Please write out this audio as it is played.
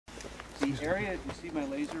The area, you see my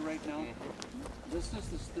laser right now? This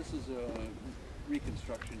is a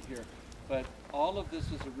reconstruction here, but all of this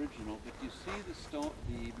is original. But you see the stone,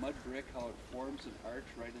 the mud brick, how it forms an arch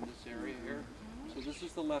right in this area here. So this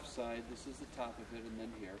is the left side, this is the top of it, and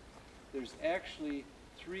then here. There's actually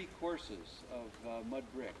 3 courses of mud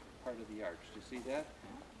brick, part of the arch. Do you see that?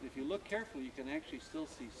 If you look carefully, you can actually still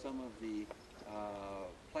see some of the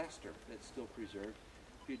plaster that's still preserved.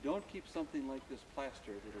 If you don't keep something like this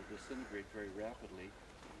plaster, it'll disintegrate very rapidly.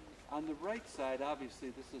 On the right side,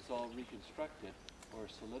 obviously, this is all reconstructed or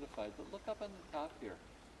solidified, but look up on the top here.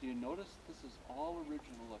 Do you notice this is all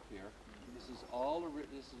original up here? This is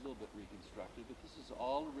this is a little bit reconstructed, but this is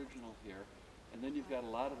all original here. And then you've got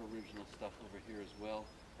a lot of original stuff over here as well.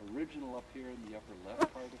 Original up here in the upper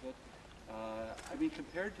left part of it. I mean,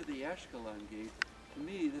 compared to the Ashkelon Gate, to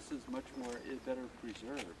me, this is much more better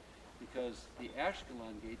preserved, because the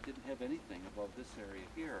Ashkelon Gate didn't have anything above this area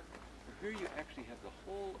here. But here you actually have the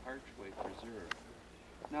whole archway preserved.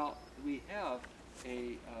 Now, we have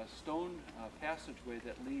a stone passageway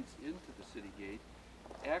that leads into the city gate.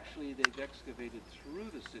 Actually, they've excavated through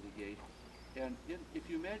the city gate, and if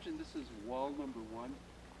you imagine this is wall number 1,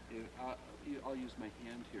 I'll use my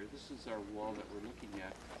hand here. This is our wall that we're looking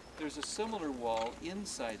at. There's a similar wall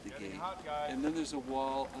inside the gate, and then there's a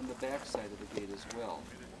wall on the back side of the gate as well.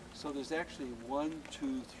 So there's actually 1,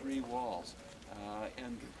 2, 3 walls.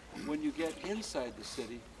 And when you get inside the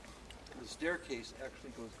city, the staircase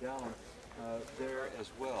actually goes down there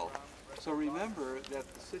as well. So remember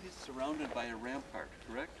that the city is surrounded by a rampart,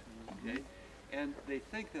 correct? Okay? And they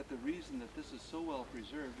think that the reason that this is so well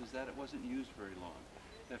preserved is that it wasn't used very long.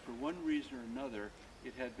 That for one reason or another,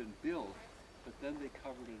 it had been built, but then they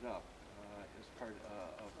covered it up as part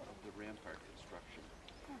of the rampart construction.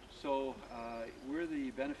 So we're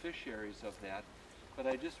the beneficiaries of that. But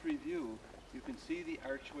I just review, you can see the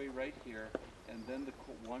archway right here, and then the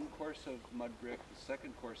 1 course of mud brick, the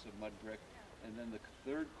 2nd course of mud brick, and then the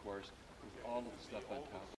 3rd course with all of the stuff on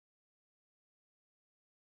top.